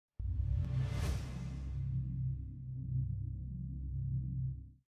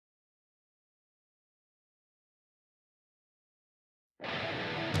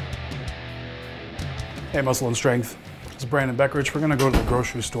Hey, Muscle and Strength. It's Brandon Beckrich. We're gonna go to the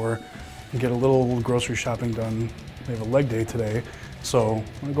grocery store and get a little grocery shopping done. We have a leg day today, so I'm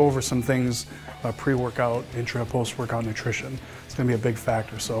gonna go over some things about pre-workout, intra, post-workout nutrition. It's gonna be a big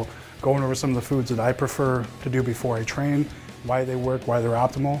factor. So going over some of the foods that I prefer to do before I train, why they work, why they're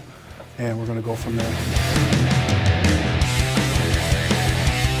optimal, and we're gonna go from there.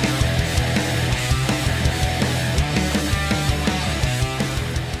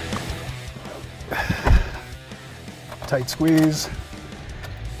 Tight squeeze.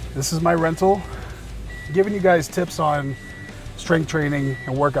 This is my rental. Giving you guys tips on strength training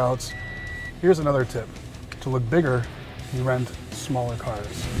and workouts. Here's another tip. To look bigger, you rent smaller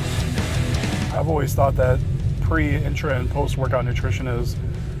cars. I've always thought that pre, intra, and post-workout nutrition is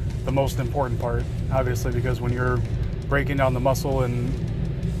the most important part, obviously, because when you're breaking down the muscle and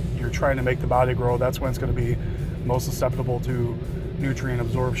you're trying to make the body grow, that's when it's going to be most susceptible to nutrient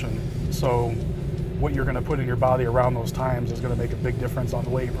absorption. So what you're going to put in your body around those times is going to make a big difference on the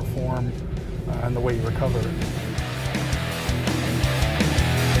way you perform and the way you recover.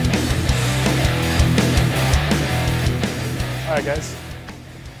 All right, guys,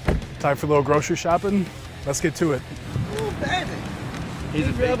 time for a little grocery shopping. Let's get to it. Oh, baby. He's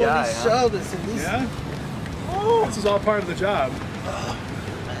a big guy, these huh? shoulders and these... Yeah? Oh. This is all part of the job. Oh,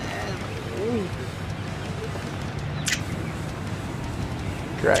 man.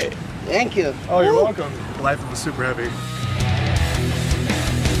 Great. Thank you. Oh, you're welcome. Life of a super heavy.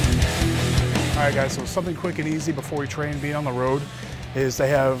 All right, guys, so something quick and easy before we train being on the road is they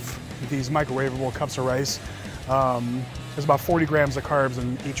have these microwavable cups of rice. There's about 40 grams of carbs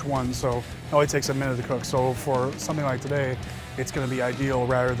in each one, so it only takes a minute to cook. So for something like today, it's gonna be ideal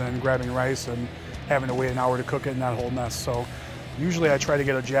rather than grabbing rice and having to wait an hour to cook it and that whole mess. So usually I try to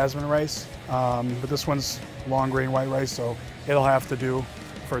get a jasmine rice, but this one's long grain white rice, so it'll have to do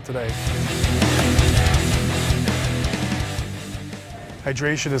for today.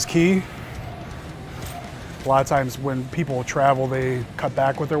 Hydration is key. A lot of times when people travel, they cut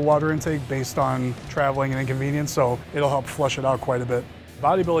back with their water intake based on traveling and inconvenience, so it'll help flush it out quite a bit.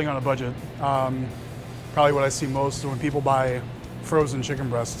 Bodybuilding on a budget, probably what I see most is when people buy frozen chicken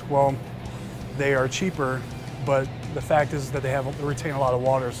breasts. Well, they are cheaper, but the fact is that they retain a lot of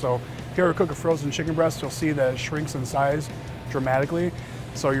water. So if you ever cook a frozen chicken breast, you'll see that it shrinks in size dramatically.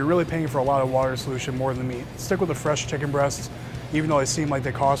 So you're really paying for a lot of water solution more than meat. Stick with the fresh chicken breasts. Even though they seem like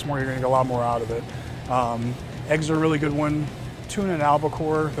they cost more, you're gonna get a lot more out of it. Eggs are a really good one. Tuna and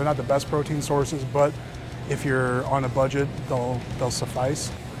albacore, they're not the best protein sources, but if you're on a budget, they'll suffice.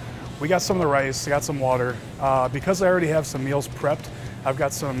 We got some of the rice, I got some water. Because I already have some meals prepped, I've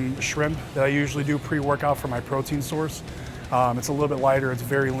got some shrimp that I usually do pre-workout for my protein source. It's a little bit lighter, it's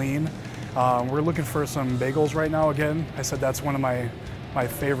very lean. We're looking for some bagels right now again. I said that's one of my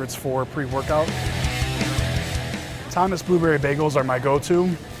favorites for pre-workout. Thomas blueberry bagels are my go-to.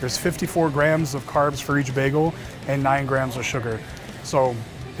 There's 54 grams of carbs for each bagel and 9 grams of sugar. So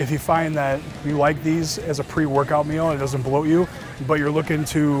if you find that you like these as a pre-workout meal and it doesn't bloat you, but you're looking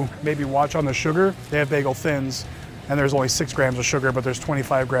to maybe watch on the sugar, they have bagel thins and there's only 6 grams of sugar, but there's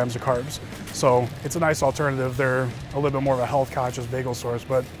 25 grams of carbs. So it's a nice alternative. They're a little bit more of a health-conscious bagel source,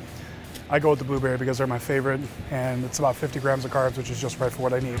 but I go with the blueberry because they're my favorite, and it's about 50 grams of carbs, which is just right for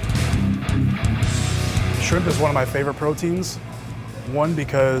what I need. Shrimp is one of my favorite proteins. One,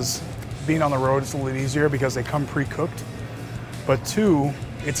 because being on the road is a little easier because they come pre-cooked. But two,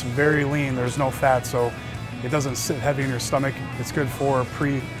 it's very lean, there's no fat, so it doesn't sit heavy in your stomach. It's good for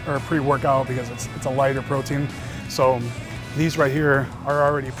pre-workout because it's a lighter protein. So these right here are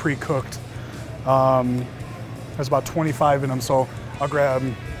already pre-cooked. There's about 25 in them, so I'll grab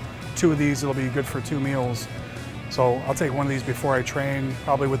 2 of these, it'll be good for 2 meals. So I'll take one of these before I train,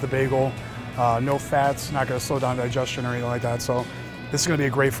 probably with the bagel. No fats, not gonna slow down digestion or anything like that. So this is gonna be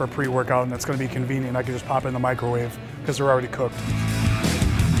great for a pre-workout, and it's gonna be convenient. I can just pop it in the microwave because they're already cooked.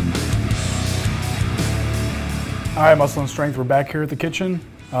 All right, Muscle and Strength, we're back here at the kitchen.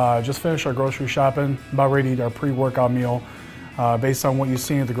 Just finished our grocery shopping, about ready to eat our pre-workout meal. Based on what you've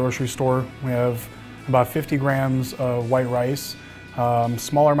seen at the grocery store, we have about 50 grams of white rice,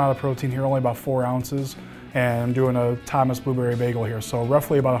 smaller amount of protein here, only about 4 ounces. And I'm doing a Thomas blueberry bagel here. So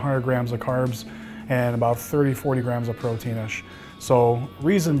roughly about 100 grams of carbs and about 30-40 grams of protein-ish. So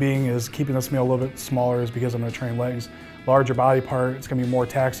reason being is keeping this meal a little bit smaller is because I'm gonna train legs. Larger body part, it's gonna be more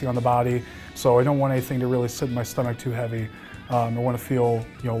taxing on the body. So I don't want anything to really sit in my stomach too heavy. I wanna feel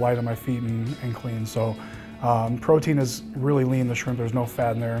light on my feet and clean. So protein is really lean, the shrimp, there's no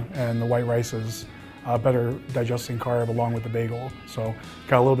fat in there, and the white rice is better digesting carb along with the bagel. So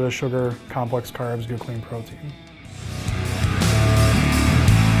got a little bit of sugar, complex carbs, good clean protein.